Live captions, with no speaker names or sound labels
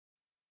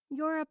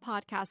You're a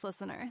podcast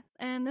listener,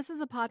 and this is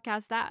a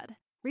podcast ad.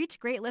 Reach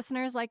great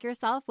listeners like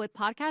yourself with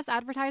podcast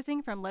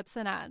advertising from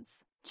Libsyn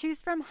Ads.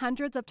 Choose from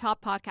hundreds of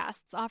top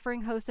podcasts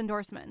offering host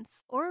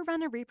endorsements, or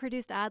run a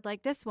reproduced ad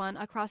like this one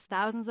across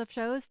thousands of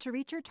shows to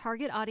reach your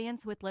target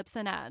audience with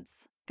Libsyn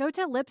Ads. Go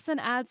to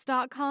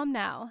libsynads.com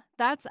now.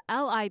 That's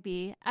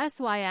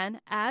LIBSYN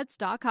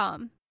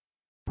ads.com.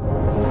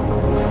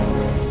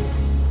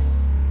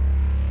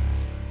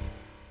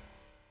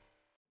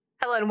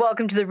 Hello and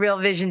welcome to the Real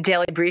Vision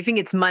Daily Briefing.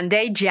 It's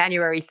Monday,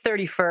 January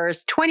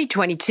 31st,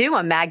 2022.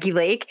 I'm Maggie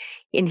Lake,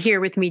 and here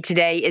with me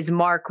today is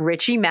Mark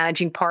Ritchie,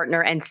 Managing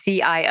Partner and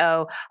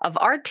CIO of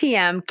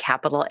RTM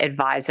Capital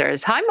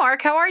Advisors. Hi,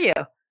 Mark. How are you?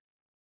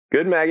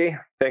 Good, Maggie.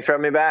 Thanks for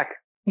having me back.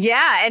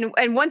 Yeah,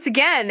 and once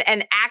again,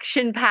 an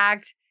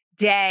action-packed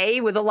day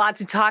with a lot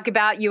to talk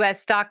about.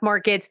 U.S. stock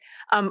markets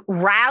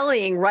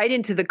rallying right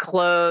into the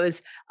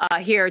close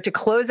here to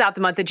close out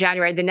the month of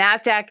January. The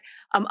NASDAQ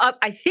up,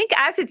 I think,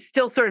 as it's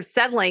still sort of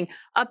settling,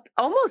 up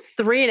almost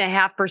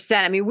 3.5%.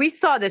 I mean, we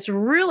saw this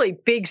really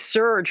big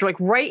surge, like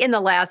right in the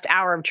last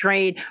hour of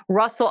trade.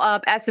 Russell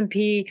up,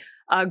 S&P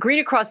green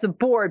across the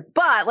board.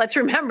 But let's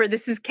remember,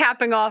 this is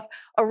capping off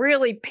a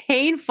really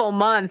painful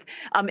month,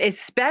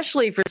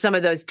 especially for some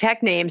of those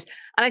tech names.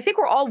 And I think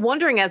we're all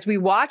wondering as we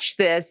watch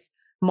this,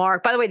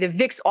 Mark, by the way, the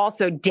VIX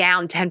also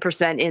down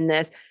 10% in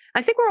this.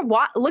 I think we're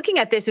looking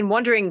at this and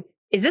wondering,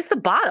 is this the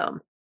bottom?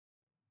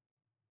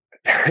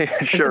 Sure.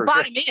 Is the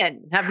bottom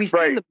in? Have we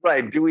seen the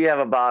bottom? Right. Do we have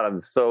a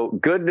bottom? So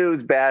good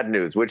news, bad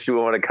news. Which do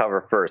we want to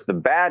cover first? The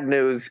bad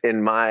news,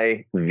 in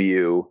my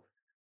view,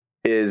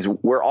 is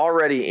we're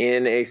already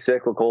in a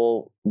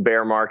cyclical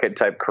bear market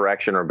type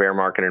correction or bear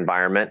market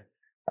environment.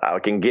 I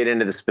can get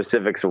into the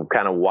specifics of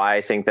kind of why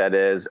I think that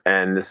is.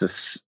 And this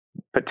is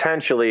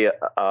potentially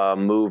a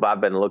move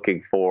I've been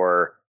looking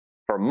for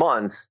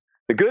months.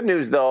 The good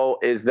news, though,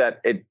 is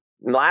that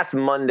last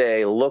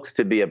Monday looks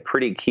to be a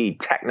pretty key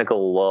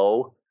technical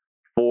low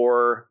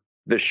for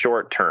the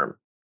short term.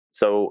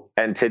 So,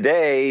 and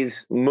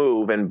today's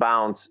move and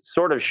bounce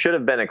sort of should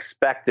have been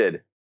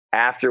expected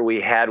after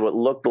we had what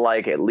looked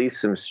like at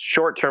least some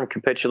short-term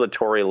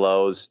capitulatory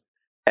lows.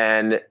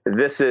 And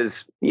this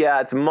is,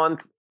 it's a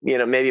month,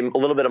 maybe a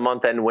little bit of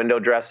month-end window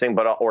dressing,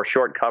 or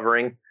short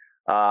covering.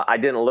 I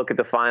didn't look at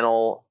the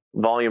final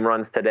volume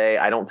runs today.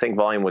 I don't think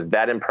volume was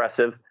that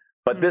impressive,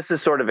 but this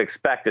is sort of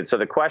expected. So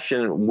the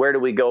question, where do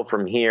we go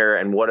from here,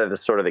 and what are the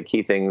sort of the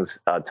key things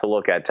to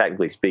look at,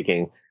 technically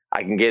speaking?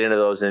 I can get into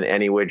those in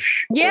any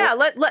which. Yeah,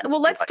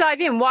 let's dive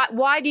in.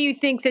 Why do you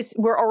think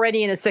we're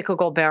already in a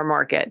cyclical bear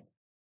market?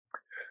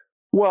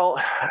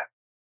 Well,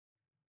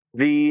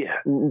 the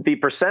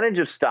percentage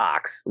of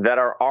stocks that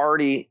are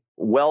already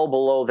well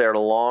below their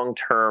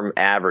long-term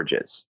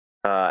averages.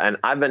 And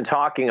I've been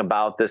talking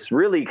about this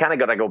really kind of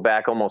got to go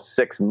back almost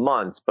 6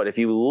 months. But if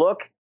you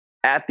look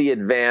at the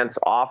advance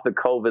off the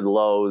COVID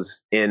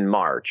lows in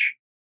March,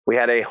 we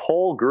had a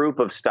whole group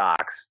of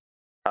stocks,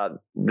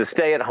 the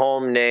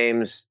stay-at-home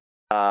names,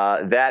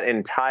 that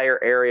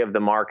entire area of the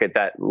market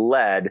that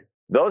led,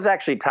 those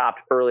actually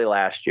topped early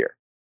last year.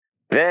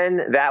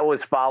 Then that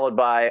was followed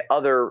by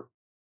other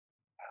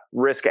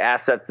risk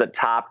assets that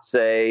topped,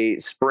 say,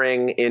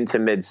 spring into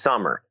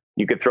midsummer.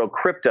 You could throw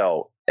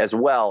crypto as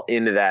well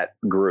into that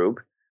group.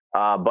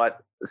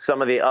 But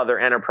some of the other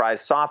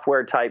enterprise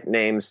software type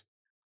names,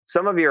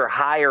 some of your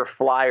higher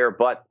flyer,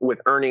 but with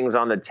earnings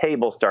on the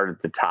table, started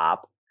to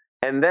top.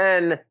 And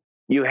then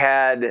you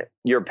had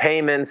your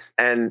payments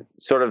and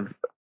sort of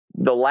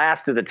the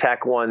last of the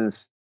tech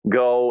ones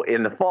go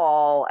in the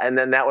fall. And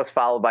then that was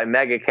followed by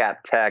mega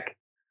cap tech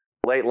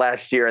late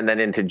last year and then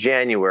into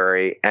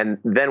January. And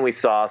then we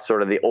saw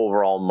sort of the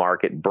overall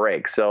market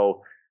break.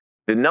 So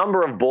the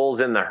number of bulls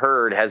in the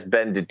herd has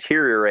been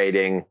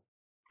deteriorating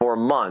for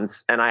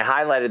months. And I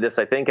highlighted this,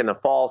 I think, in the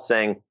fall,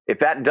 saying if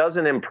that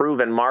doesn't improve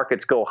and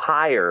markets go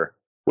higher,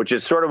 which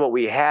is sort of what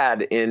we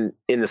had in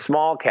the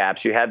small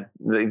caps, you had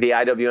the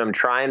IWM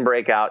try and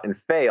break out and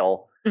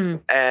fail.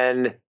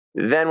 And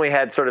then we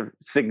had sort of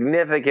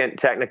significant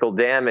technical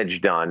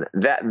damage done.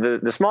 That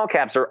the small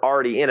caps are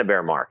already in a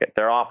bear market.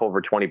 They're off over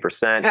 20%.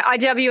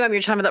 IWM,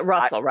 you're talking about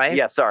Russell, right?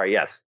 Yeah, sorry,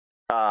 yes.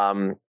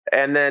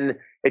 And then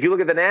if you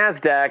look at the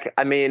NASDAQ,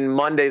 I mean,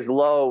 Monday's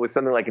low was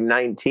something like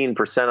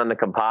 19% on the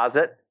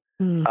composite.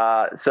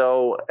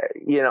 So,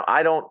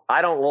 I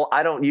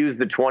don't use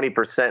the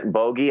 20%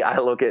 bogey. I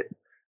look at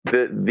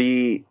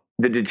the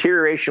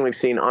deterioration we've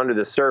seen under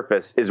the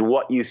surface is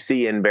what you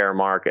see in bear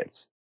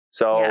markets.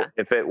 So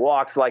if it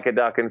walks like a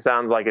duck and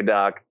sounds like a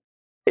duck,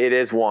 it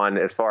is one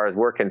as far as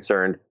we're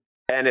concerned.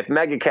 And if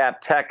mega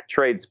cap tech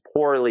trades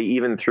poorly,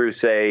 even through,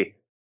 say,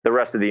 the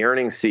rest of the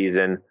earnings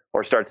season,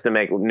 or starts to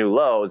make new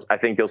lows, I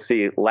think you'll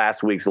see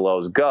last week's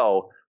lows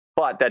go.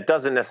 But that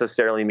doesn't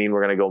necessarily mean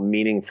we're going to go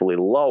meaningfully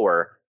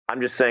lower. I'm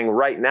just saying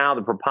right now,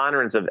 the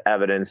preponderance of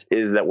evidence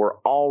is that we're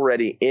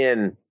already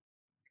in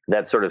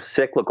that sort of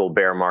cyclical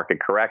bear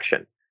market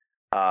correction.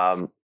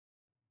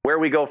 Where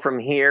we go from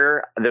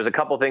here, there's a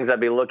couple things I'd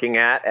be looking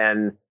at,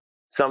 and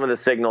some of the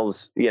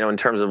signals, in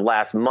terms of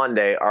last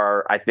Monday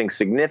are, I think,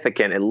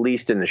 significant, at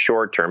least in the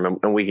short term.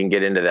 And we can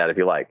get into that if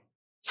you like.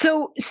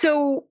 So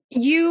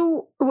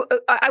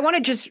I want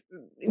to just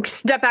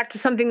step back to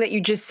something that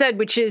you just said,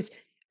 which is,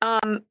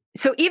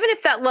 so even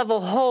if that level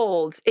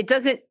holds,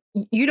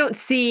 you don't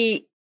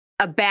see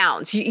a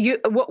bounce.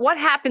 What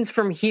happens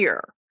from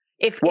here?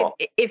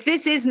 If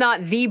this is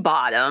not the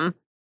bottom,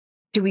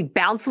 do we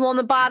bounce along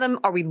the bottom?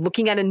 Are we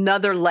looking at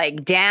another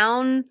leg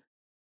down?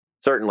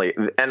 Certainly.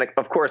 And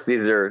of course,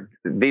 these are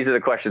the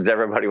questions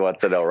everybody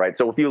wants to know, right?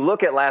 So if you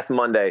look at last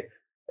Monday,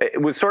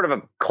 it was sort of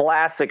a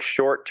classic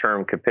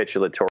short-term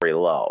capitulatory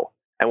low.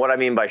 And what I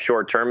mean by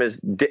short-term is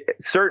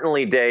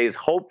certainly days,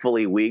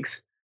 hopefully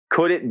weeks.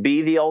 Could it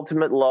be the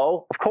ultimate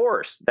low? Of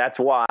course. That's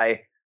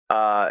why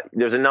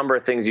there's a number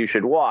of things you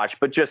should watch.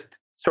 But just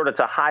sort of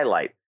to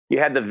highlight, you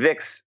had the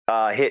VIX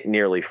hit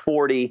nearly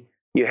 40.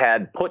 You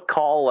had put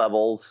call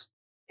levels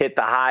hit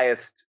the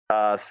highest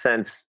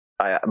since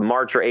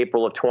March or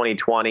April of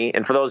 2020.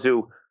 And for those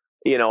who,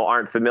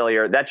 aren't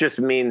familiar, that just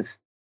means,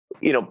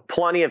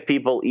 plenty of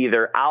people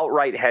either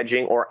outright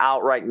hedging or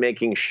outright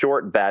making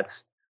short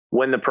bets.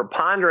 When the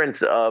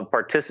preponderance of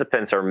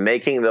participants are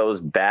making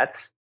those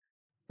bets,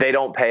 they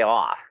don't pay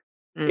off.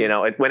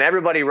 When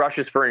everybody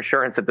rushes for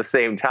insurance at the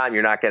same time,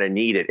 you're not going to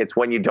need it. It's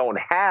when you don't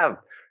have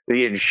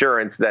the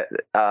insurance that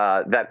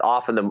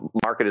often the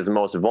market is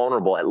most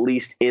vulnerable, at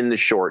least in the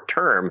short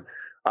term.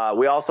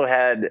 We also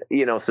had,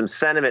 some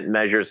sentiment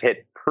measures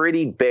hit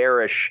pretty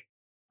bearish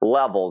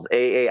levels.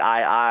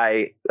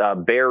 AAII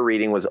bear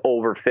reading was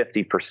over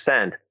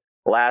 50%.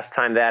 Last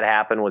time that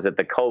happened was at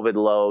the COVID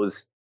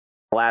lows.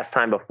 Last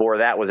time before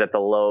that was at the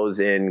lows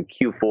in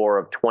Q4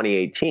 of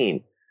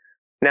 2018.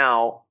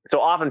 Now,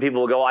 so often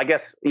people will go, I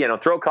guess,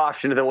 throw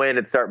caution to the wind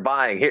and start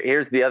buying.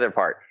 Here's the other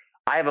part.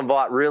 I haven't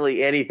bought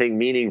really anything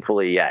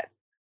meaningfully yet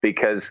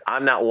because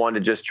I'm not one to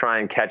just try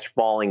and catch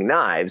falling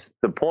knives.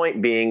 The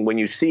point being, when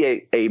you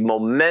see a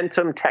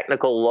momentum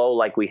technical low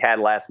like we had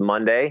last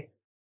Monday,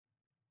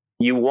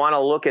 you want to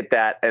look at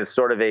that as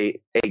sort of a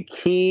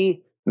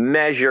key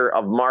measure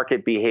of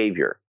market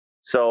behavior.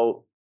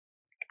 So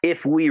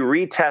if we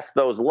retest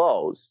those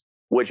lows,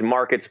 which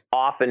markets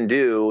often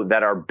do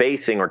that are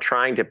basing or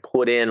trying to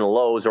put in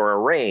lows or a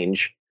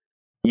range,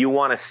 you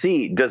want to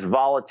see, does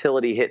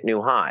volatility hit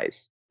new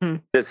highs?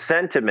 Does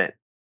sentiment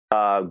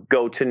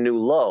go to new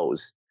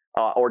lows?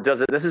 Or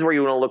does it, this is where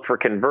you want to look for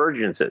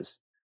convergences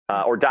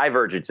or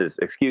divergences,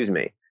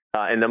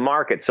 in the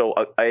market. So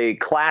a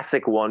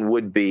classic one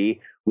would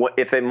be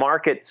if a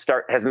market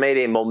has made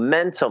a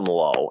momentum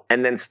low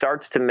and then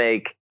starts to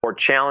make or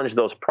challenge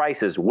those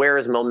prices, where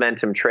is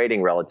momentum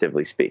trading,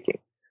 relatively speaking?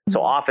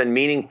 So often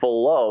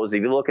meaningful lows,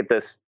 if you look at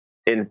this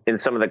in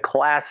some of the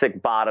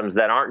classic bottoms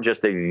that aren't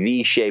just a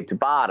V-shaped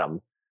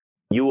bottom,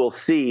 you will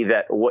see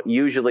that what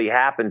usually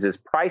happens is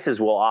prices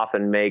will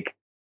often make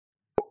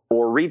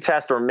or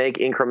retest or make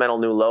incremental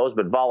new lows,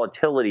 but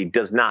volatility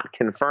does not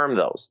confirm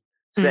those,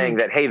 saying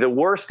that, hey, the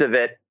worst of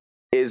it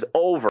is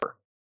over.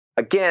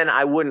 Again,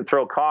 I wouldn't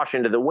throw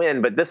caution to the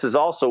wind, but this is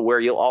also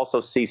where you'll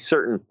also see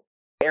certain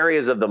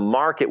areas of the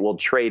market will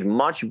trade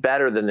much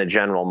better than the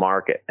general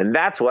market. And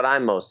that's what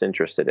I'm most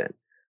interested in.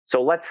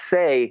 So let's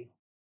say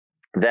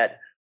that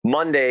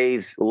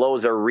Monday's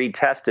lows are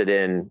retested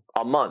in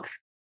a month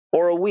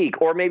or a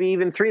week or maybe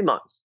even 3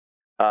 months,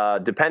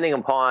 depending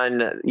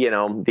upon,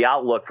 the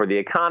outlook for the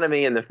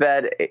economy and the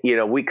Fed.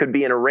 We could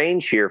be in a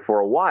range here for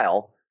a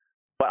while,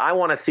 but I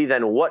want to see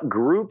then what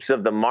groups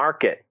of the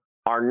market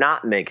are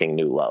not making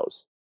new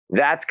lows.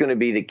 That's going to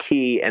be the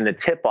key and the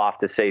tip off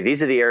to say,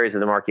 these are the areas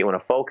of the market you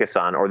want to focus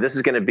on, or this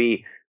is going to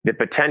be the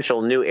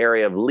potential new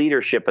area of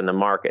leadership in the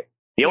market.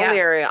 The only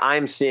area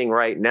I'm seeing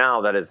right now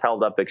that has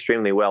held up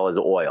extremely well is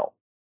oil.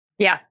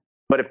 Yeah.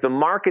 But if the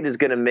market is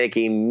going to make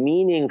a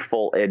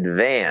meaningful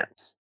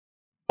advance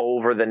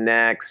over the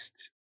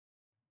next,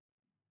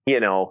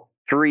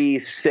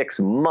 3-6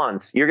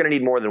 months, you're going to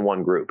need more than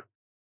one group.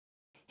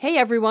 Hey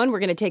everyone, we're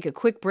going to take a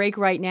quick break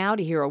right now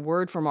to hear a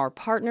word from our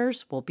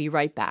partners. We'll be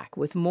right back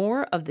with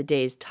more of the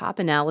day's top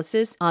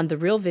analysis on the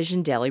Real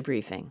Vision Daily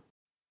Briefing.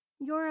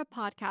 You're a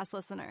podcast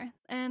listener,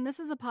 and this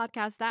is a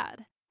podcast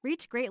ad.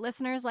 Reach great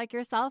listeners like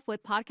yourself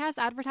with podcast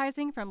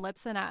advertising from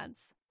Libsyn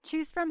Ads.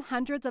 Choose from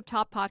hundreds of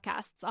top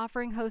podcasts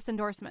offering host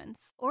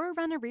endorsements, or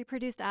run a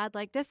reproduced ad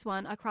like this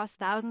one across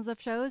thousands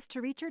of shows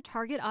to reach your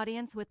target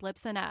audience with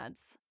Libsyn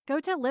Ads. Go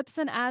to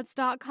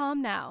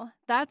libsynads.com now.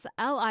 That's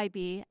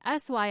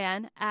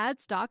LIBSYN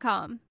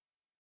ads.com.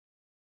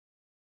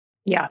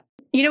 Yeah.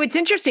 It's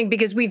interesting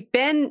because we've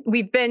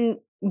been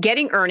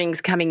getting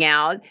earnings coming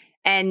out,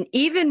 and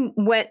even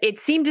when it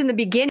seemed in the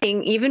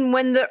beginning, even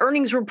when the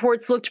earnings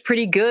reports looked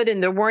pretty good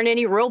and there weren't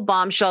any real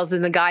bombshells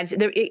in the guides,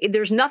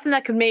 there's nothing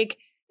that could make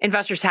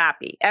investors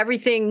happy.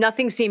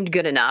 Nothing seemed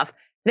good enough.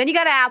 Then you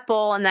got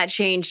Apple, and that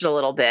changed a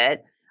little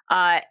bit.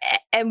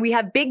 And we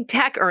have big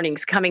tech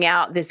earnings coming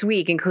out this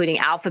week, including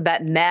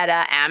Alphabet,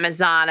 Meta,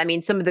 Amazon. I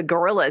mean, some of the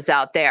gorillas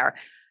out there.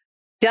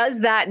 Does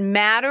that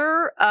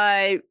matter?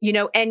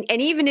 And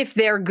even if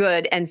they're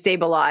good and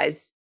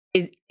stabilize,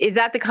 Is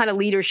that the kind of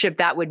leadership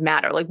that would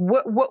matter? Like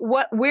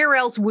where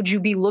else would you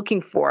be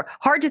looking for?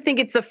 Hard to think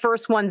it's the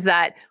first ones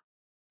that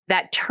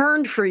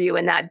turned for you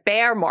in that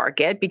bear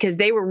market, because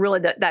they were really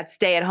that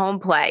stay-at-home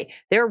play.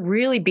 They're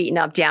really beaten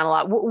up down a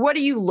lot. What are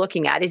you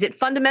looking at? Is it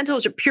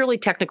fundamentals or purely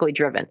technically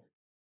driven?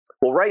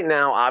 Well, right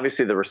now,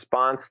 obviously, the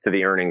response to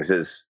the earnings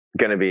is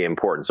going to be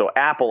important. So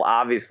Apple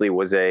obviously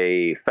was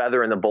a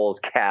feather in the bull's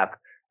cap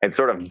and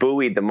sort of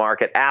buoyed the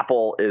market.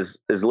 Apple is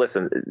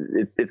listen,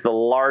 it's the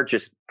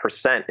largest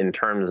percent in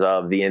terms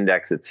of the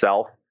index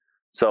itself.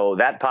 So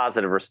that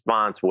positive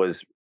response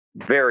was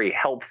very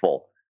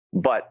helpful.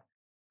 But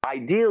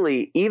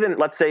ideally, even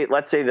let's say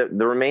that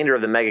the remainder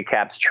of the mega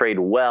caps trade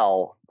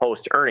well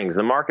post earnings,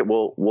 the market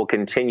will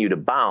continue to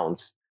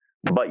bounce.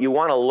 But you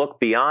want to look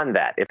beyond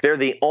that. If they're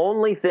the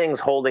only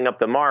things holding up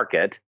the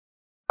market,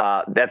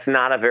 that's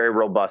not a very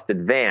robust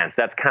advance.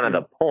 That's kind of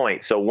the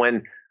point. So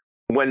when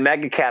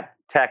mega cap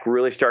tech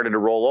really started to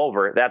roll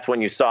over, that's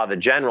when you saw the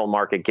general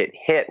market get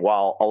hit,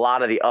 while a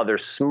lot of the other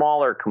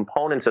smaller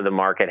components of the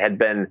market had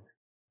been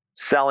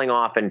selling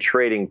off and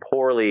trading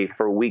poorly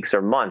for weeks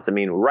or months. I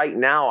mean, right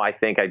now, I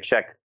think I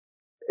checked,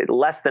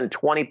 less than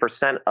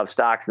 20% of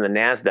stocks in the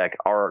NASDAQ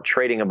are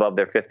trading above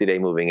their 50-day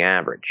moving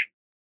average,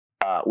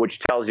 which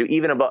tells you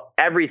even about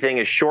everything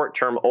is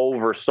short-term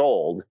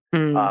oversold.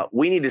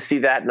 We need to see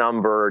that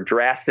number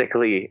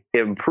drastically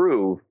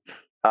improve.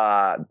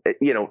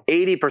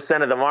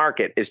 80% of the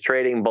market is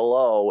trading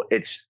below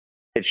its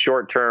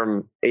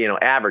short-term,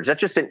 average.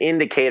 That's just an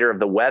indicator of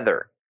the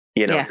weather.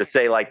 To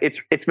say like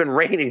it's been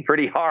raining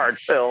pretty hard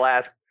for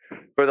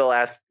the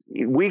last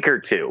week or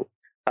two.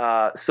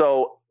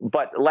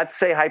 But let's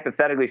say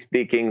hypothetically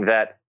speaking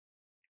that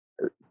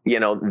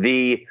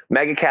the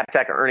mega cap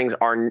tech earnings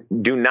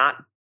do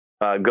not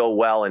go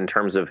well in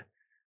terms of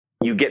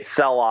you get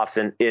sell-offs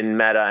in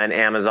Meta and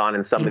Amazon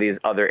and some of these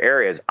other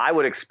areas. I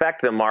would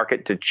expect the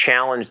market to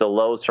challenge the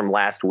lows from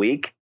last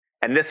week,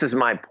 and this is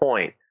my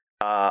point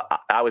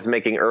I was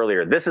making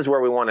earlier. This is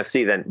where we want to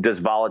see then, does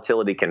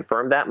volatility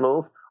confirm that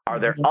move? Are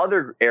there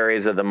other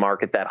areas of the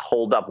market that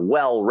hold up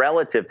well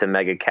relative to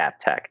mega cap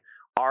tech?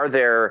 Are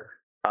there,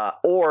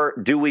 or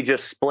do we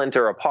just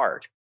splinter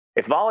apart?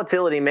 If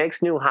volatility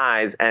makes new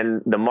highs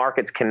and the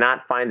markets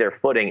cannot find their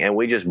footing and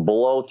we just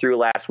blow through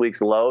last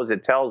week's lows,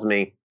 it tells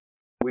me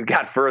we've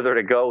got further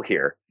to go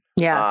here.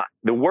 Yeah.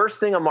 The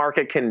worst thing a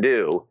market can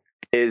do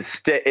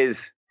is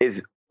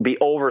be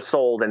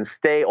oversold and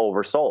stay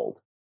oversold,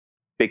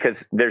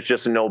 because there's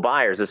just no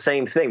buyers. The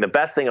same thing. The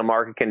best thing a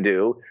market can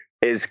do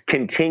is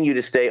continue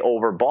to stay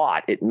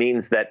overbought. It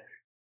means that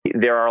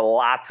there are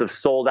lots of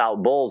sold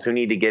out bulls who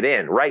need to get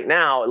in. Right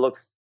now, it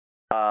looks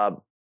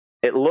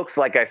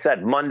like I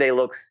said, Monday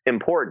looks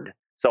important.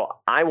 So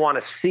I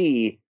want to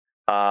see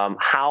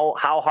how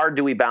hard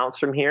do we bounce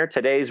from here.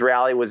 Today's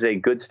rally was a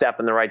good step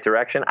in the right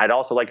direction. I'd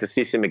also like to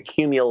see some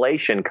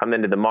accumulation come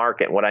into the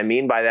market. What I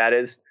mean by that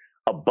is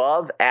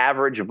above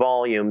average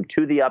volume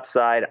to the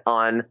upside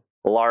on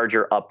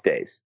larger up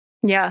days.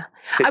 Yeah.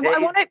 I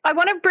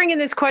want to bring in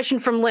this question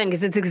from Lynn,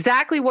 because it's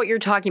exactly what you're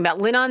talking about.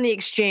 Lynn on the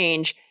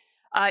exchange,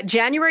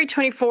 January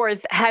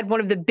 24th had one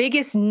of the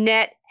biggest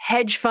net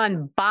hedge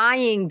fund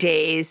buying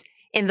days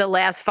in the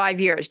last 5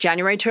 years.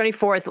 January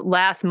 24th,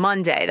 last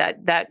Monday,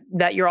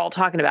 that you're all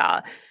talking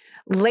about.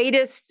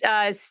 Latest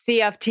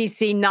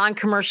CFTC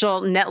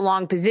non-commercial net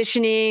long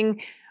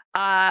positioning,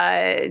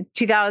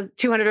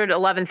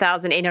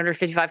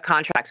 211,855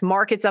 contracts.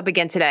 Market's up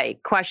again today.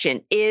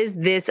 Question, is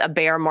this a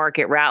bear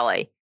market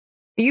rally?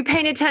 Are you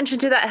paying attention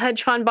to that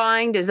hedge fund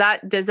buying? Does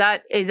that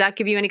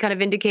give you any kind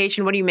of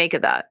indication? What do you make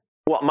of that?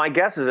 Well, my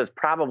guess is it's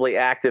probably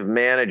active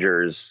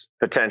managers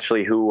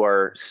potentially who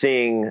are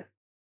seeing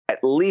at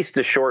least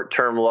a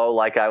short-term low,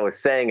 like I was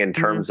saying, in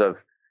terms of,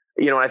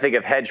 when I think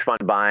of hedge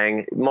fund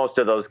buying, most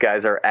of those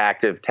guys are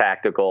active,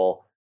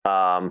 tactical.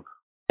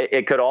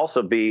 It could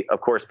also be, of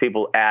course,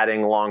 people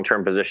adding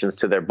long-term positions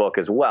to their book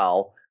as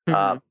well.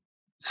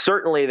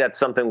 Certainly, that's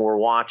something we're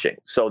watching.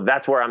 So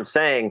that's where I'm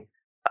saying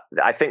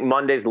I think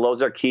Monday's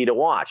lows are key to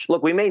watch.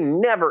 Look, we may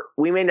never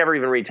even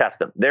retest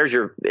them. There's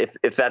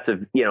if that's a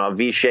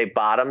V-shaped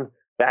bottom,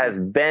 that has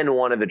been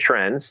one of the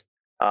trends.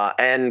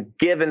 And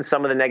given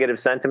some of the negative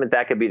sentiment,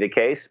 that could be the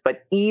case.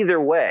 But either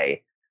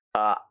way,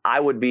 I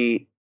would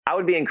be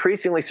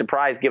increasingly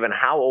surprised, given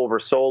how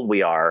oversold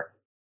we are,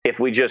 if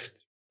we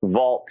just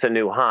vault to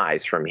new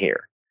highs from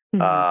here,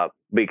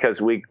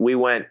 because we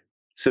went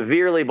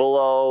severely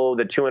below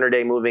the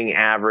 200-day moving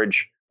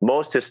average.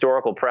 Most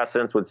historical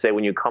precedents would say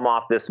when you come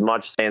off this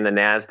much, say in the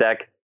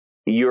NASDAQ,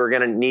 you're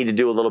going to need to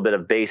do a little bit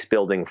of base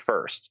building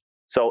first.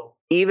 So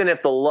even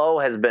if the low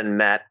has been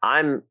met,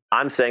 I'm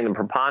saying the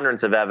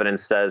preponderance of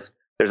evidence says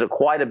there's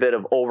quite a bit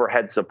of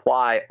overhead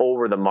supply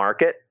over the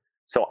market.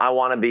 So I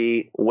want to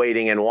be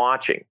waiting and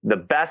watching. The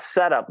best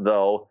setup,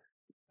 though,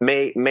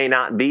 may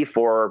not be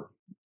for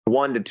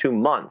 1 to 2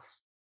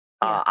 months.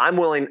 I'm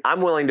willing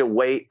to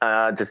wait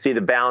to see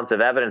the balance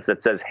of evidence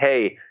that says,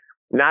 hey,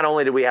 not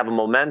only do we have a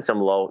momentum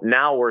low,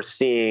 now we're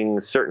seeing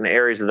certain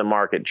areas of the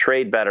market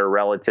trade better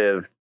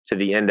relative to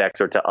the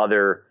index or to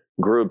other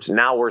groups,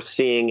 now we're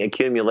seeing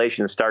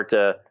accumulation start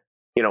to,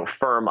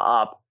 firm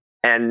up,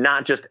 and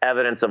not just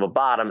evidence of a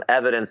bottom,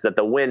 evidence that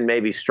the wind may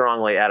be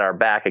strongly at our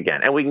back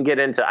again. And we can get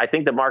into, I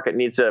think the market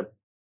needs to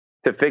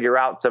figure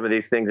out some of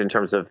these things in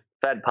terms of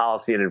Fed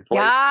policy and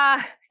inflation.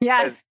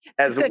 Yes.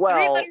 As the well.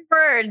 Three-letter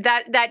word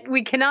that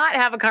we cannot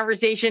have a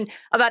conversation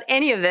about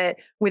any of it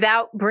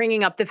without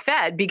bringing up the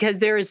Fed, because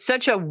there is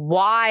such a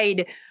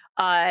wide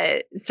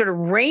sort of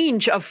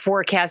range of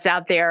forecasts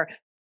out there.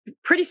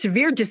 Pretty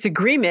severe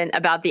disagreement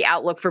about the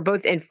outlook for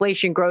both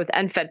inflation growth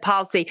and Fed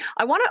policy.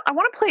 I want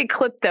to play a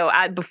clip though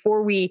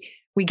before we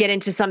get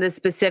into some of the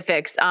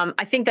specifics.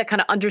 I think that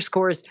kind of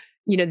underscores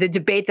the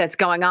debate that's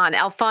going on.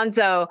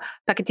 Alfonso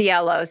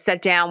Peccatiello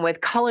sat down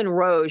with Cullen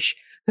Roche,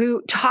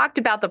 who talked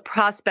about the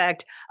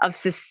prospect of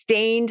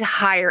sustained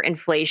higher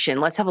inflation.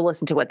 Let's have a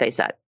listen to what they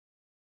said.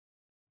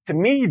 To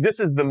me,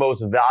 this is the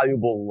most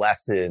valuable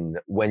lesson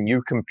when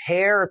you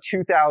compare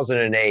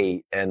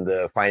 2008 and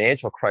the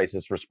financial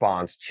crisis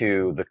response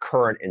to the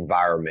current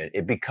environment.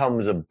 It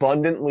becomes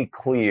abundantly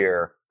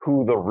clear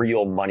who the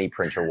real money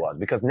printer was,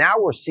 because now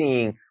we're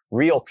seeing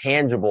real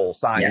tangible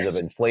signs of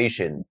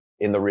inflation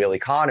in the real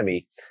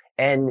economy.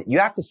 And you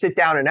have to sit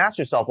down and ask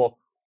yourself, well,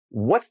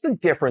 what's the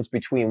difference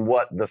between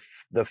what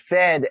the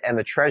Fed and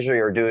the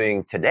Treasury are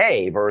doing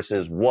today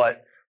versus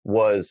what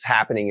was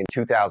happening in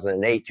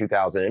 2008,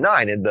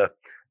 2009. And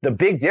the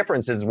big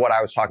difference is what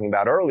I was talking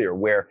about earlier,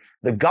 where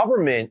the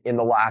government in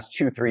the last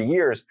 2-3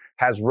 years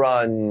has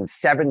run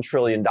 $7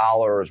 trillion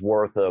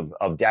worth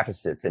of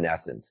deficits in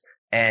essence.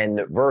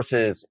 And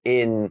versus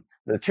in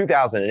the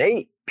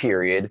 2008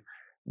 period,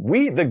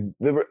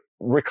 the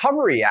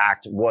Recovery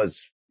Act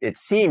it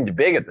seemed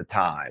big at the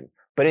time,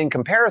 but in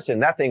comparison,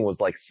 that thing was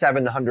like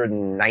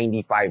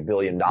 $795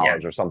 billion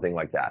or something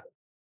like that.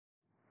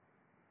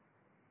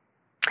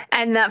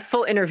 And that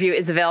full interview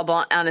is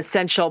available on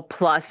Essential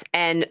Plus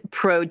and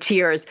Pro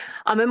tiers.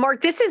 And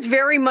Mark, this is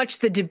very much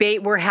the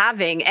debate we're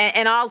having.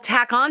 And I'll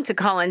tack on to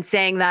Cullen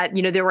saying that,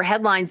 there were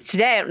headlines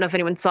today. I don't know if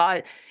anyone saw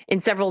it in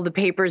several of the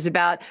papers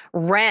about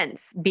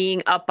rents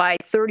being up by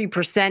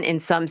 30% in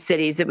some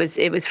cities. It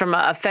was from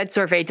a Fed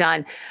survey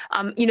done.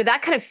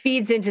 That kind of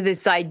feeds into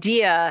this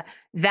idea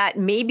that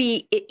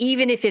maybe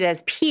even if it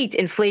has peaked,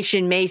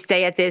 inflation may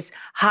stay at this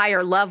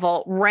higher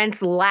level.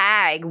 Rents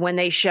lag when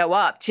they show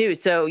up too.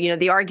 So,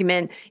 the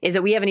argument is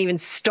that we haven't even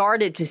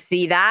started to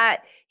see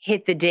that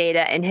hit the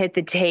data and hit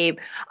the tape.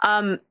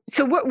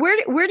 So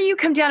where do you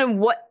come down on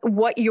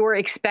what you're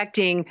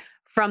expecting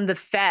from the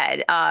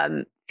Fed?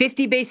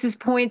 50 basis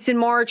points in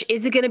March?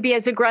 Is it going to be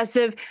as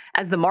aggressive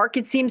as the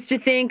market seems to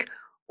think?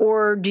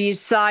 Or do you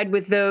side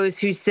with those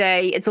who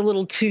say it's a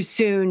little too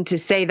soon to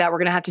say that? We're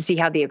going to have to see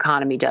how the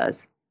economy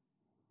does.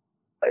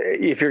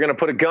 If you're going to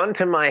put a gun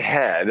to my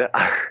head,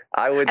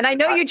 I would. And I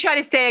know you try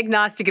to stay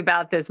agnostic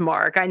about this,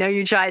 Mark. I know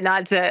you try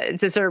not to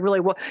sort of really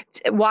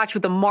watch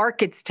what the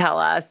markets tell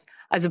us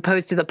as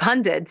opposed to the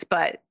pundits,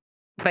 but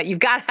you've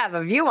got to have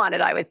a view on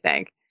it, I would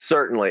think.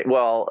 Certainly.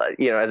 Well,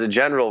 as a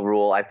general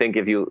rule, I think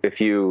if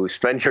you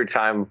spend your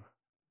time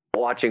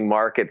watching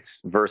markets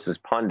versus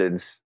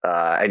pundits,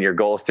 and your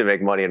goal is to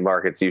make money in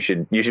markets, you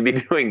should be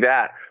doing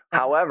that.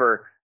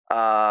 However,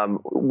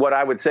 what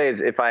I would say is,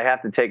 if I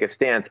have to take a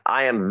stance,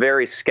 I am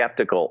very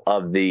skeptical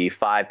of the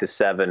 5 to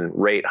 7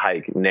 rate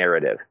hike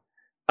narrative.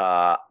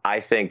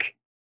 I think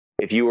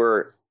if you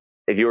were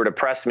to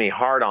press me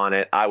hard on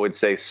it, I would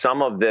say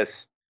some of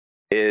this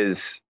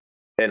is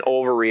an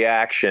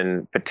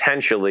overreaction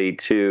potentially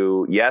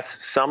to,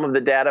 yes, some of the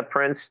data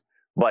prints,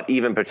 but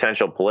even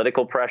potential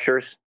political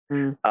pressures.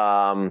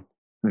 The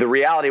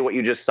reality, what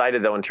you just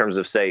cited, though, in terms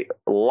of, say,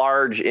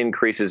 large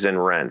increases in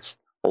rents,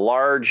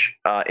 large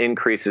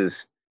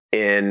increases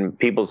in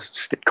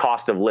people's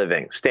cost of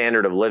living,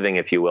 standard of living,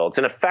 if you will. It's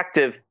an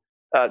effective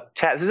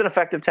this is an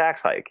effective tax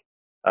hike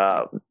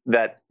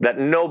that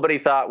nobody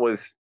thought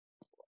was.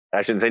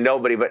 I shouldn't say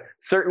nobody, but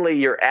certainly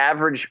your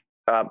average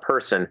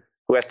person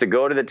who has to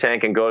go to the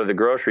tank and go to the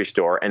grocery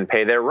store and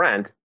pay their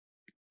rent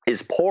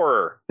is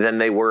poorer than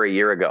they were a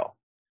year ago.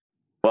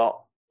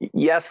 Well,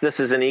 yes, this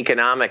is an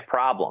economic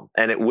problem,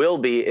 and it will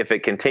be if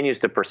it continues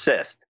to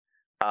persist.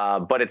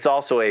 But it's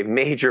also a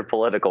major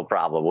political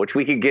problem, which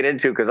we could get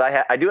into, because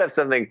I do have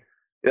something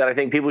that I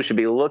think people should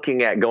be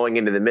looking at going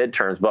into the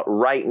midterms. But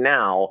right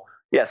now,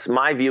 yes,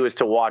 my view is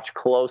to watch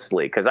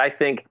closely, because I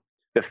think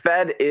the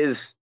Fed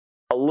is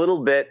a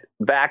little bit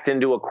backed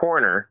into a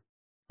corner,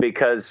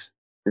 because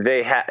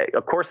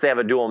of course they have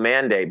a dual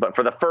mandate, but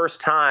for the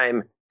first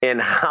time in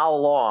how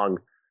long,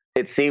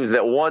 it seems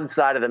that one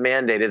side of the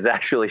mandate is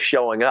actually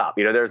showing up.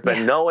 There's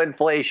been no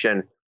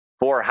inflation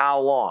for how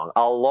long?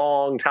 A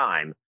long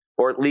time.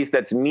 Or at least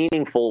that's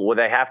meaningful, where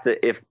they have to,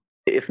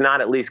 if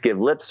not at least give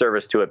lip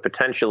service to it,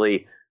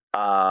 potentially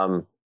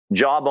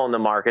jawbone the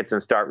markets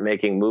and start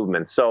making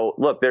movements. So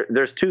look,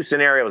 there's two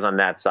scenarios on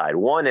that side.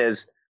 One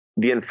is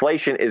the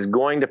inflation is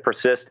going to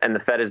persist and the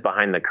Fed is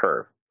behind the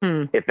curve.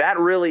 If that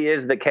really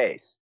is the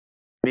case,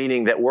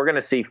 meaning that we're going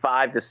to see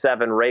 5 to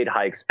 7 rate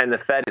hikes and the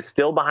Fed is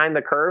still behind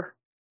the curve,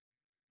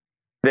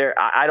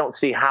 I don't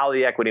see how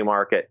the equity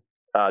market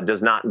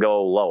does not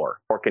go lower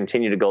or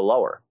continue to go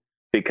lower,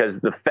 because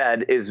the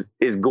Fed is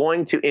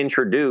going to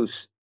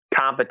introduce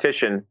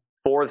competition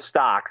for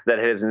stocks that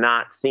it has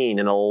not seen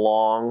in a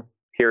long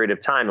period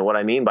of time. And what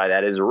I mean by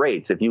that is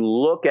rates. If you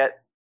look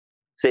at,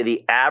 say,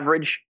 the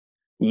average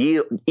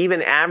yield,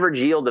 even average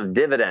yield of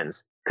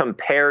dividends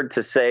compared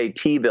to, say,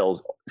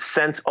 T-bills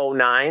since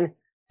 2009,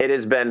 it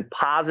has been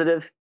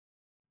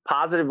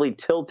positively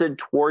tilted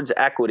towards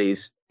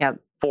equities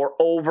for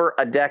over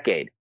a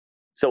decade.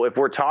 So if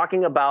we're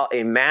talking about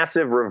a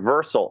massive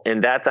reversal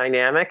in that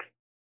dynamic,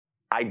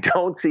 I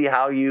don't see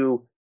how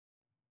you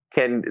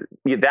can,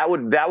 that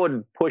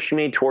would push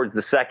me towards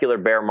the secular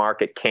bear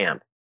market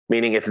camp.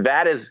 Meaning if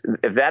that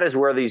is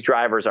where these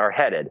drivers are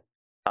headed,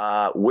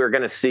 we're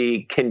going to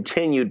see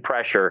continued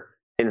pressure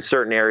in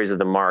certain areas of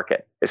the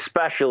market,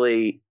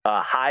 especially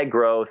high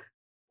growth,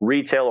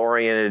 retail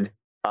oriented,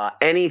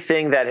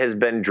 anything that has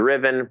been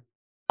driven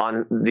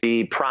on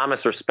the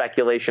promise or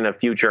speculation of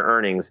future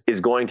earnings is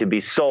going to be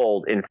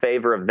sold in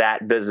favor of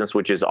that business,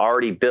 which is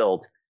already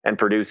built and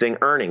producing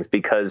earnings,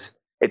 because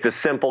it's a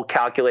simple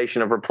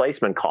calculation of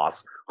replacement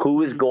costs.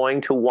 Who is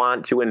going to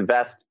want to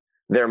invest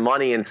their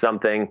money in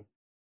something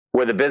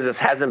where the business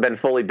hasn't been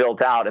fully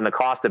built out and the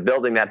cost of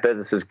building that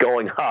business is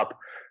going up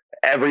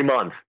every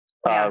month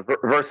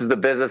versus the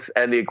business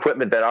and the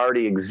equipment that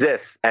already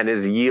exists and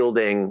is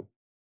yielding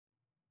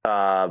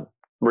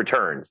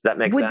returns? That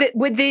makes sense.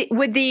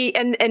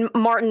 And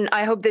Martin,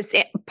 I hope this,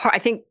 I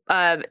think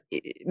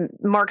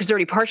Mark has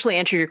already partially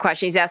answered your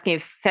question. He's asking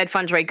if Fed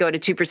funds rate go to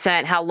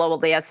 2%, how low will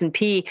the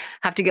S&P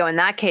have to go in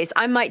that case?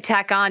 I might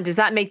tack on, does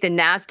that make the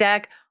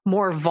NASDAQ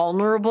more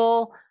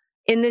vulnerable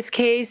in this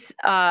case?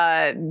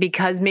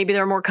 Because maybe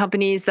there are more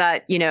companies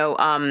that,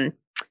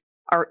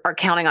 are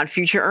counting on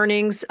future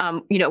earnings.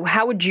 How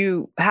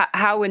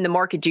in the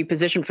market do you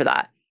position for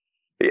that?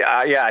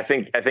 Yeah, I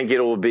think it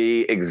will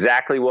be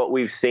exactly what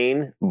we've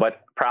seen,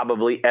 but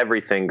probably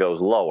everything goes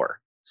lower.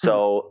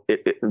 So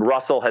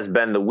Russell has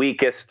been the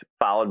weakest,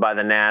 followed by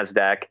the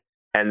NASDAQ,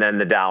 and then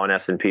the Dow and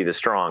S&P the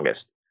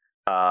strongest.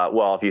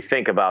 Well, if you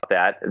think about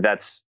that,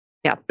 that's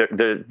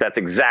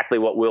exactly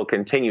what we'll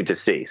continue to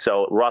see.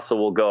 So Russell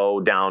will go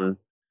down,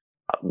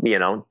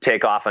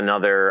 take off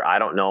another,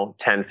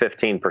 10,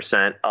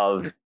 15%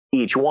 of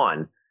each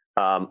one.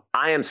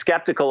 I am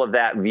skeptical of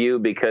that view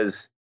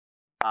because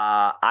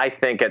I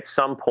think at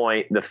some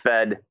point the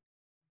Fed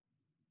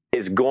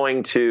is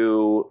going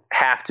to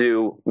have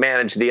to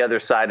manage the other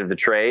side of the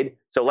trade.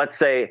 So let's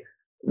say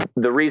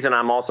the reason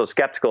I'm also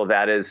skeptical of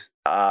that is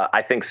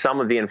I think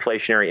some of the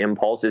inflationary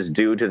impulse is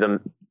due to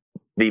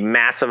the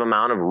massive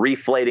amount of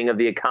reflating of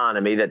the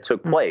economy that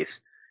took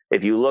place.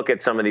 If you look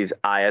at some of these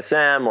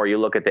ISM or you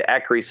look at the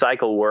ECRI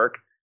cycle work,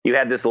 you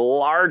had this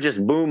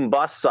largest boom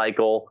bust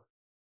cycle,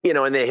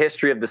 in the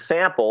history of the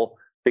sample,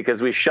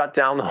 because we shut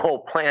down the whole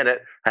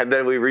planet and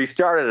then we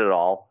restarted it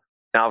all.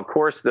 Now, of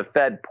course, the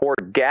Fed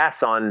poured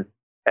gas on,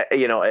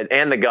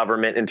 and the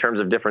government in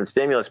terms of different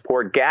stimulus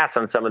poured gas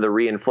on some of the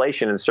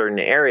reinflation in certain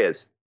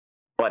areas.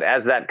 But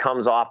as that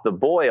comes off the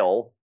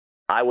boil,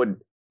 I would,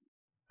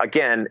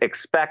 again,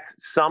 expect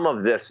some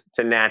of this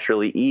to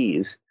naturally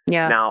ease.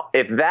 Yeah. Now,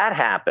 if that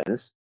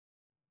happens,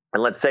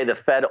 and let's say the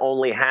Fed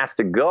only has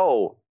to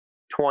go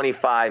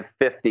 25,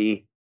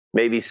 50,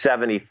 maybe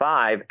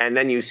 75, and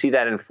then you see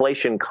that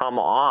inflation come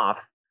off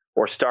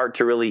or start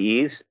to really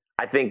ease,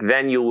 I think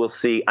then you will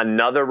see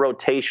another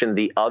rotation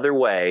the other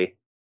way,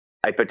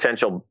 a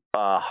potential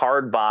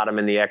hard bottom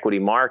in the equity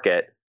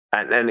market.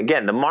 And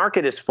again, the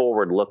market is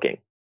forward looking.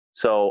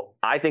 So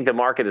I think the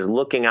market is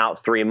looking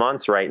out 3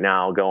 months right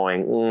now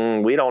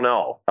going, we don't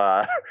know.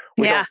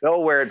 We don't know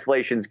where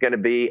inflation's going to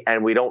be,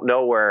 and we don't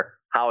know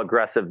how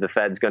aggressive the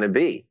Fed's going to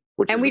be.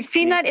 And we've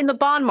seen that in the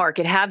bond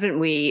market, haven't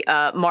we,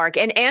 Mark?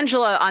 And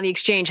Angela on the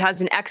exchange has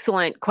an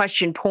excellent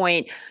question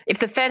point. If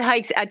the Fed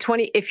hikes at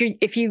 20,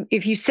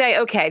 if you say,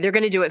 okay, they're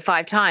going to do it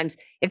 5 times,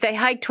 if they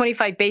hike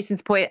 25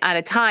 basis points at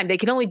a time, they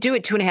can only do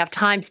it 2.5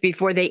 times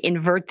before they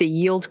invert the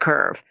yield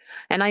curve.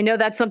 And I know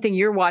that's something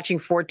you're watching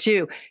for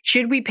too.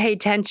 Should we pay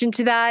attention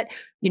to that?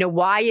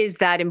 Why is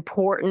that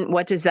important?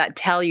 What does that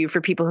tell you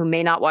for people who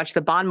may not watch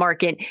the bond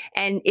market?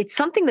 And it's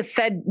something the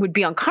Fed would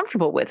be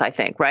uncomfortable with, I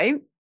think, right?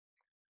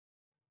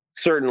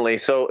 Certainly.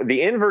 So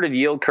the inverted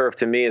yield curve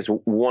to me is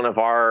one of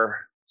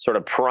our sort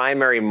of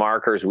primary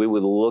markers we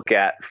would look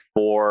at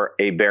for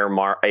a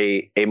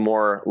a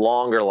more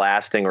longer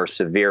lasting or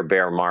severe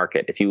bear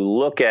market. If you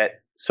look at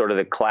sort of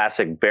the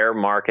classic bear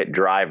market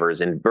drivers,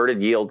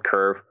 inverted yield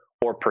curve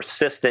or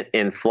persistent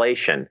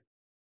inflation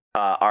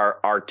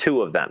are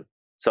 2 of them.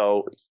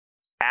 So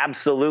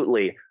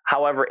absolutely.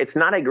 However, it's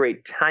not a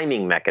great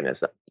timing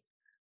mechanism.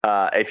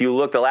 If you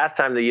look, the last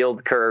time the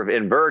yield curve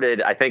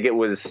inverted, I think it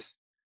was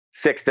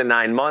 6 to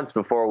 9 months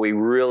before we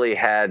really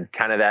had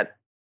kind of that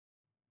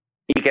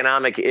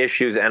economic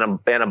issues and a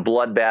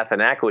bloodbath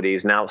in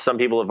equities. Now, some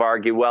people have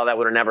argued, well, that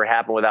would have never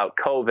happened without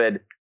COVID.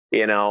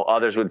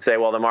 Others would say,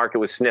 well, the market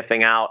was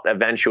sniffing out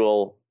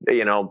eventual,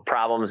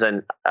 problems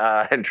and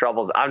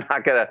troubles.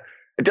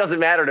 It doesn't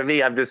matter to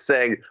me. I'm just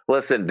saying,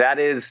 listen, that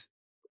is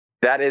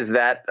that is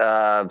that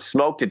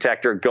smoke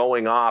detector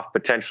going off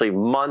potentially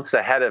months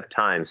ahead of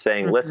time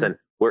saying, listen,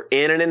 we're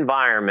in an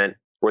environment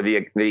where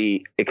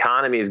the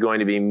economy is going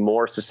to be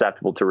more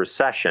susceptible to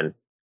recession,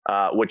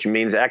 which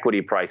means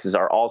equity prices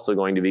are also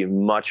going to be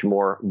much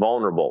more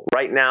vulnerable.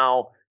 Right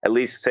now, at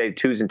least say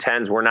 2s and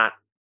 10s, we're not,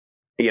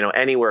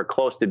 anywhere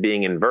close to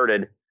being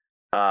inverted.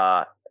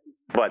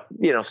 But,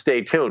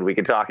 stay tuned. We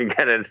can talk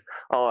again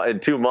in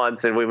 2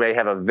 months, and we may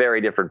have a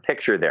very different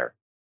picture there.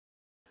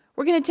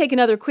 We're going to take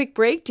another quick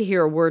break to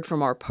hear a word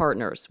from our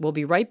partners. We'll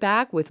be right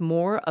back with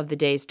more of the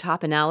day's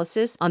top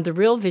analysis on the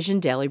Real Vision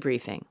Daily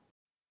Briefing.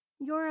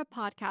 You're a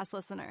podcast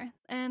listener,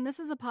 and this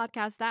is a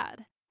podcast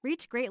ad.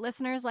 Reach great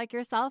listeners like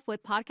yourself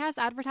with podcast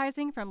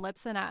advertising from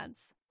Libsyn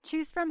Ads.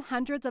 Choose from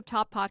hundreds of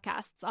top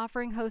podcasts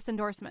offering host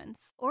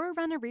endorsements, or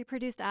run a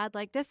reproduced ad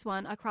like this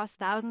one across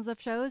thousands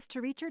of shows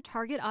to reach your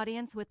target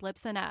audience with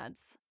Libsyn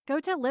Ads. Go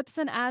to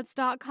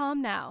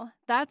libsynads.com now.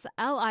 That's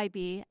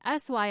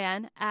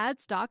LIBSYN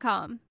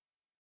ads.com.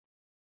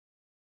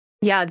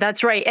 Yeah,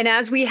 that's right. And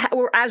as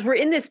we're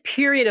in this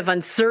period of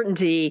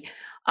uncertainty,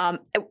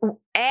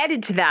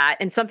 added to that,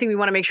 and something we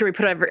want to make sure we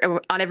put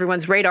on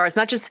everyone's radar, is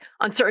not just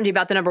uncertainty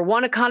about the number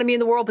one economy in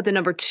the world, but the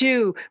number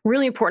two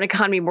really important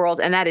economy in the world,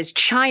 and that is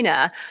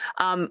China.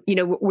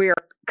 We're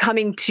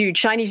coming to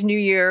Chinese New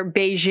Year,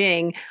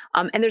 Beijing,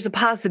 and there's a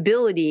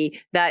possibility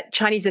that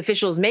Chinese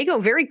officials may go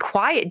very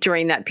quiet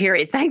during that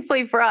period.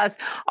 Thankfully for us,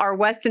 our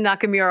Weston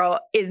Nakamura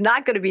is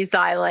not going to be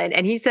silent,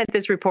 and he sent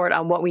this report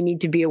on what we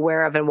need to be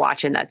aware of and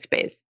watch in that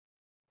space.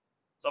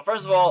 So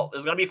first of all,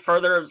 there's going to be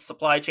further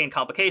supply chain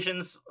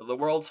complications. The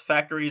world's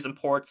factories and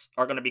ports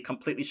are going to be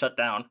completely shut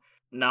down.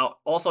 Now,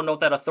 also note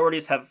that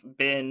authorities have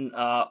been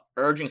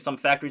urging some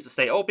factories to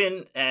stay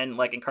open and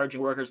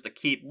encouraging workers to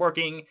keep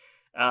working.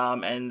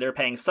 And they're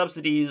paying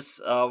subsidies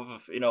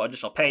of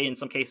additional pay in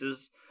some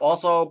cases.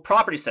 Also,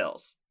 property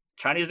sales.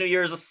 Chinese New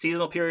Year is a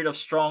seasonal period of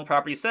strong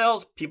property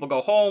sales. People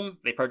go home,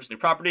 they purchase new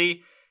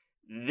property.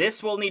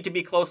 This will need to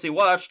be closely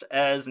watched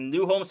as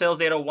new home sales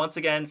data once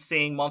again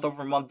seeing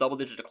month-over-month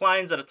double-digit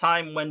declines at a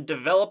time when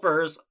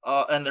developers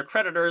and their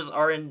creditors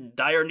are in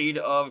dire need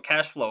of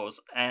cash flows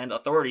and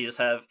authorities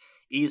have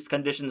eased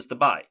conditions to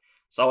buy.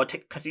 So a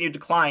continued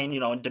decline,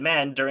 in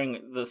demand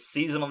during the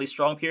seasonally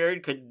strong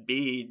period could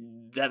be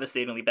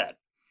devastatingly bad.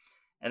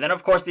 And then,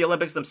 of course, the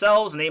Olympics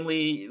themselves,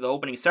 namely the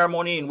opening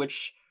ceremony in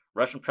which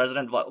Russian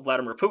President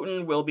Vladimir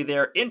Putin will be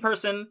there in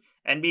person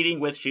and meeting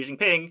with Xi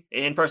Jinping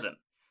in person.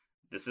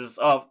 This is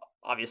of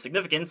obvious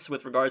significance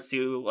with regards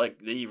to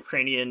the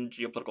Ukrainian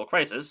geopolitical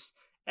crisis,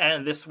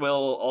 and this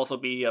will also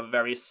be a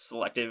very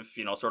selective,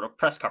 sort of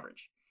press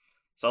coverage.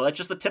 So that's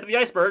just the tip of the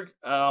iceberg.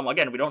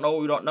 Again, we don't know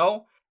what we don't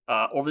know.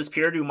 Over this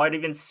period, we might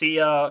even see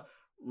a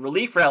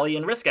relief rally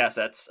in risk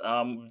assets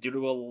due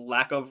to a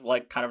lack of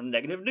kind of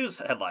negative news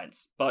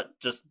headlines. But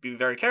just be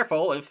very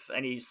careful if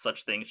any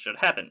such things should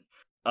happen.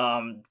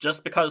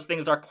 Just because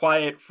things are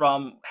quiet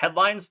from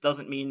headlines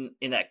doesn't mean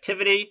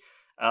inactivity.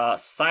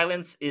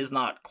 Silence is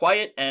not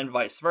quiet, and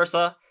vice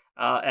versa.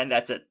 And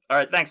that's it. All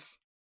right, thanks.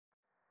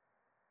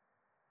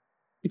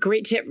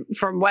 Great tip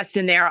from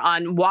Weston there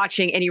on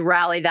watching any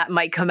rally that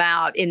might come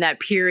out in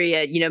that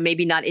period,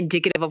 maybe not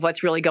indicative of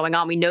what's really going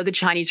on. We know the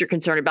Chinese are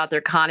concerned about their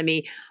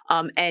economy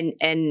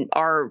and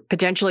are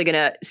potentially going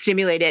to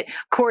stimulate it.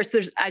 Of course,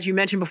 there's, as you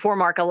mentioned before,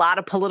 Mark, a lot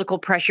of political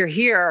pressure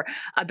here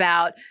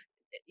about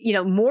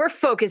more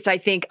focused, I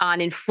think,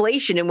 on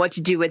inflation and what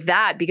to do with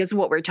that because of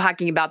what we were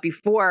talking about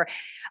before.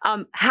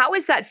 How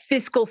is that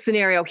fiscal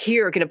scenario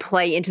here going to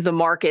play into the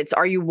markets?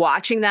 Are you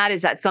watching that?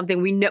 Is that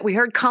something we know? We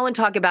heard Colin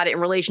talk about it in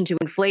relation to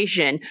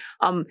inflation.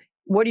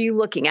 What are you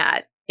looking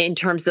at in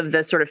terms of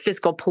the sort of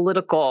fiscal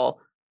political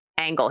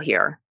angle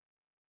here?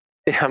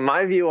 Yeah,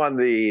 my view on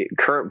the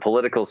current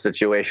political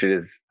situation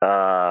is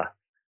a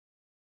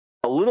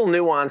little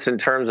nuanced in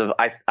terms of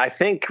I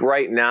think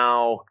right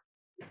now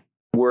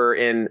we're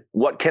in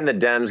what can the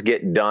Dems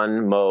get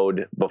done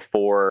mode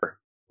before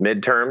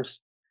midterms.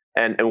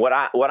 And what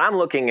I'm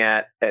looking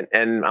at,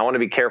 and I want to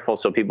be careful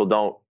so people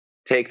don't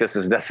take this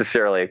as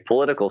necessarily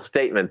political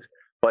statements,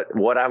 but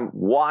what I'm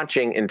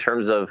watching in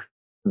terms of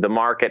the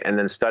market and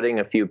then studying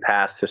a few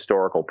past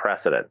historical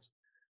precedents.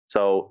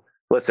 So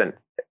listen,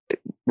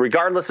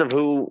 regardless of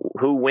who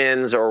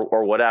wins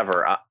or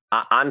whatever,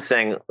 I'm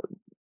saying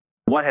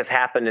what has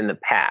happened in the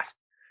past,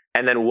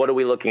 and then what are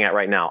we looking at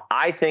right now?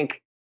 I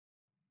think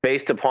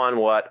based upon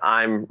what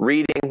I'm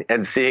reading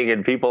and seeing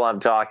and people I'm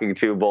talking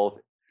to, both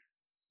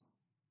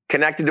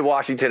connected to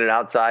Washington and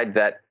outside,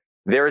 that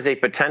there is a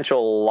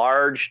potential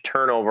large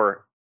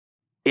turnover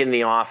in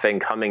the offing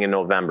coming in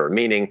November,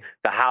 meaning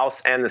the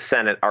House and the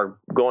Senate are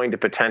going to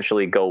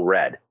potentially go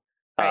red.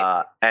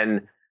 Right.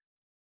 And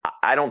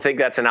I don't think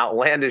that's an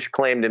outlandish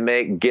claim to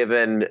make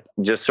given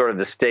just sort of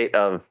the state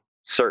of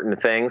certain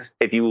things.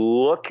 If you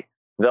look,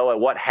 though, at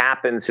what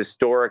happens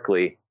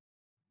historically,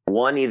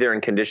 one, either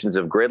in conditions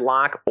of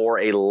gridlock or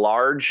a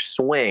large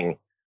swing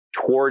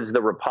towards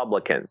the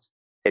Republicans,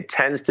 it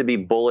tends to be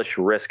bullish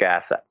risk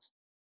assets.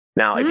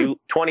 Now, if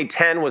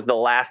 2010 was the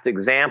last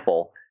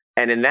example,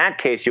 and in that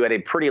case, you had a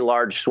pretty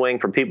large swing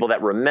for people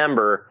that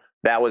remember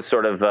That was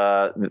sort of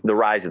the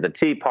rise of the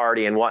Tea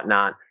Party and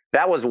whatnot.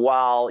 That was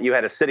while you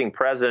had a sitting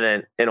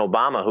president in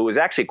Obama who was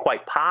actually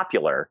quite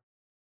popular,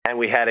 and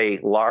we had a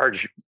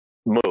large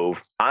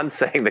move. I'm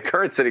saying the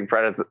current sitting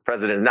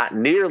president is not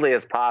nearly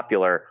as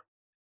popular.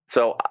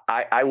 So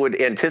I would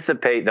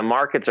anticipate the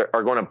markets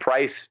are going to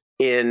price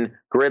in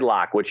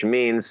gridlock, which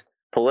means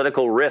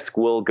political risk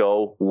will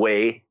go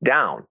way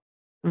down.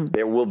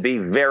 There will be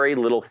very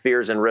little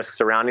fears and risks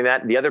surrounding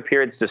that. The other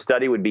periods to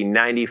study would be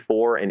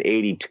 94 and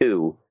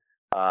 82.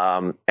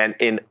 And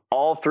in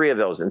all three of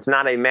those, it's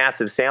not a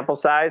massive sample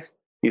size.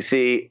 You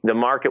see the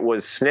market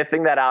was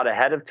sniffing that out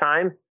ahead of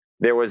time.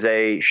 There was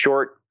a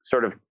short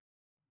sort of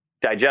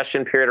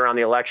digestion period around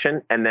the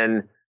election, and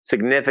then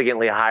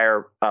significantly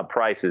higher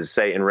prices,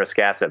 say, in risk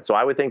assets. So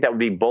I would think that would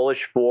be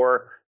bullish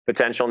for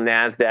potential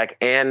NASDAQ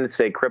and,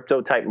 say,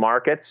 crypto-type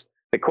markets.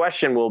 The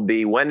question will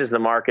be, when does the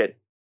market,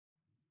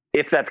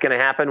 if that's going to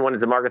happen, when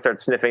does the market start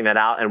sniffing that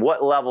out? And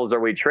what levels are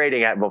we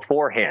trading at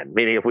beforehand?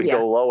 Meaning if we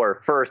go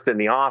lower first in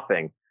the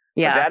offing.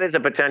 Yeah. But that is a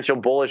potential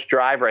bullish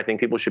driver I think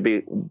people should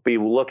be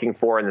looking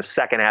for in the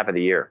second half of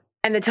the year.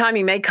 And the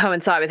timing may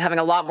coincide with having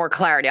a lot more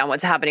clarity on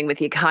what's happening with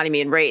the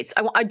economy and rates.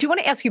 I do want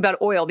to ask you about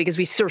oil, because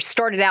we sort of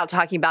started out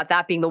talking about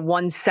that being the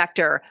one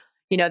sector,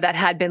 that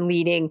had been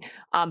leading,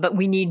 but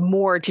we need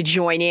more to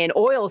join in.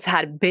 Oil's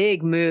had a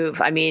big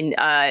move. I mean,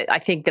 I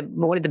think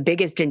one of the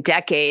biggest in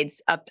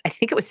decades, up, I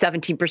think it was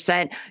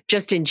 17%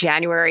 just in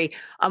January.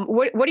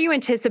 What are you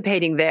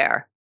anticipating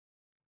there?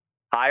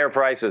 Higher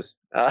prices.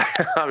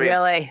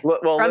 Really?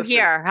 Well, from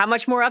here, how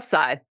much more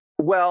upside?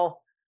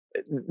 Well,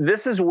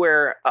 this is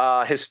where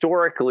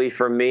historically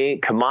for me,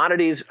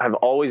 commodities have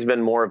always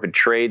been more of a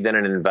trade than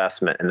an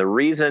investment. And the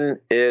reason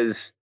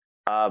is,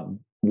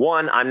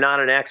 one, I'm not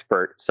an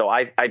expert, so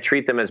I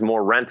treat them as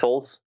more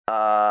rentals,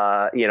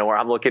 where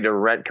I'm looking to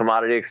rent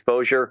commodity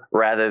exposure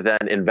rather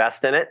than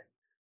invest in it.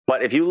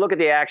 But if you look at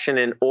the action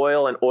in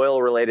oil and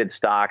oil-related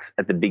stocks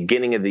at the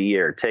beginning of the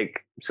year,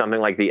 take something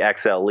like the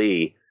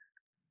XLE,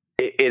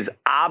 it is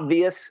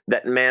obvious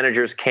that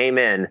managers came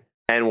in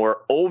and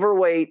were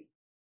overweight,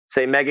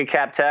 say, mega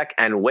cap tech,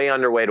 and way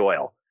underweight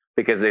oil,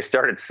 because they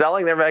started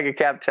selling their mega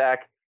cap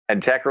tech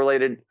and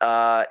tech-related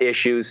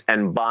issues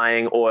and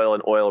buying oil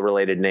and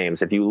oil-related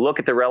names. If you look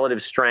at the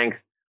relative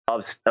strength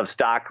of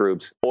stock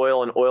groups,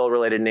 oil and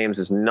oil-related names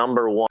is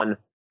number one,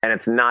 and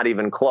it's not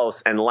even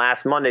close. And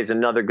last Monday's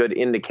another good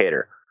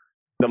indicator.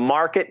 The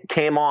market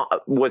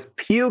was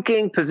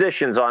puking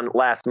positions on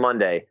last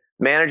Monday.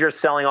 Managers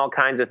selling all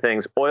kinds of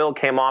things. Oil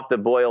came off the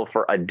boil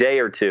for a day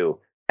or two,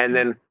 and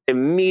then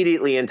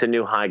immediately into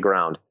new high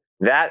ground.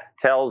 That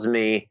tells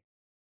me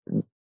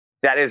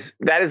that is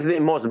the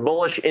most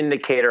bullish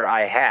indicator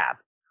I have.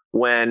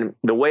 When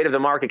the weight of the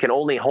market can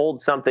only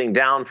hold something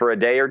down for a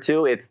day or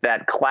two, it's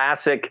that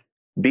classic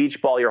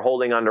beach ball you're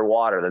holding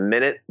underwater. The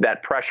minute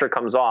that pressure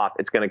comes off,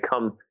 it's going to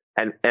come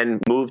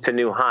and move to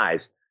new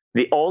highs.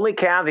 The only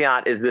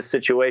caveat is this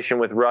situation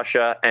with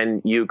Russia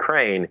and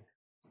Ukraine.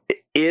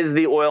 Is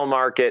the oil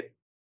market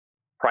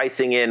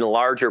pricing in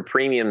larger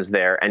premiums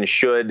there, and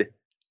should,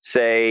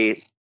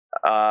 say,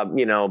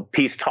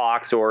 peace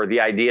talks or the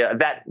idea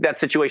that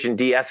situation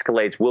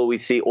de-escalates, will we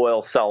see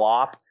oil sell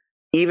off?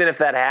 Even if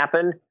that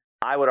happened,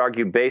 I would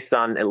argue, based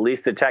on at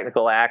least the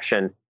technical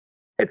action,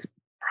 it's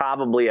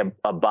probably a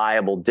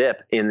buyable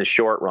dip in the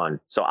short run.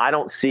 So I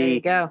don't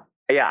see,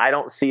 I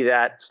don't see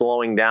that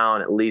slowing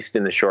down, at least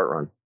in the short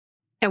run.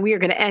 And we are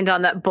going to end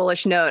on that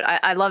bullish note.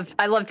 I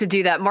love to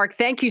do that. Mark,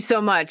 thank you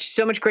so much.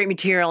 So much great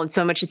material and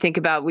so much to think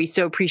about. We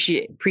so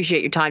appreciate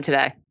your time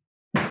today.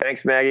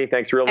 Thanks, Maggie.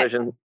 Thanks, Real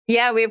Vision.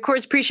 Yeah, we of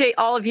course appreciate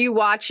all of you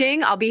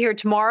watching. I'll be here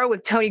tomorrow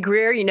with Tony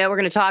Greer. We're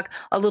going to talk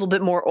a little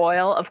bit more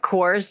oil, of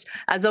course.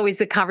 As always,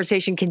 the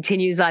conversation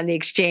continues on the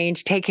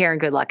exchange. Take care and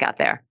good luck out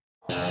there.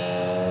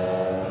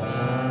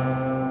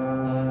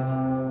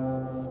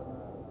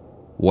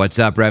 What's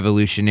up,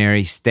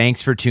 revolutionaries?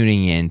 Thanks for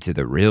tuning in to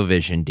the Real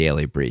Vision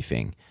Daily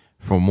Briefing.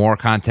 For more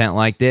content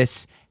like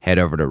this, head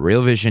over to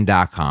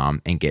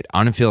realvision.com and get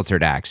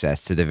unfiltered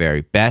access to the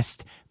very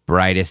best,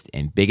 brightest,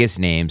 and biggest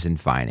names in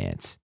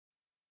finance.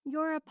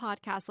 You're a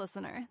podcast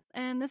listener,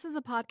 and this is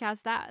a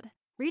podcast ad.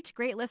 Reach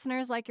great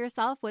listeners like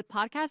yourself with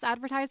podcast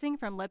advertising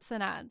from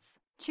Libsyn Ads.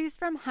 Choose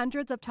from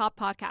hundreds of top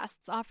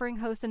podcasts offering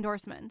host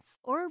endorsements,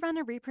 or run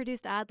a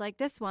reproduced ad like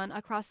this one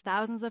across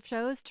thousands of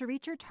shows to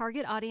reach your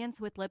target audience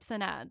with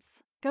Libsyn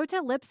Ads. Go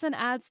to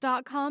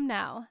libsynads.com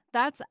now.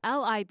 That's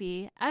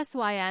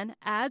LIBSYN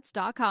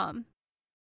ads.com.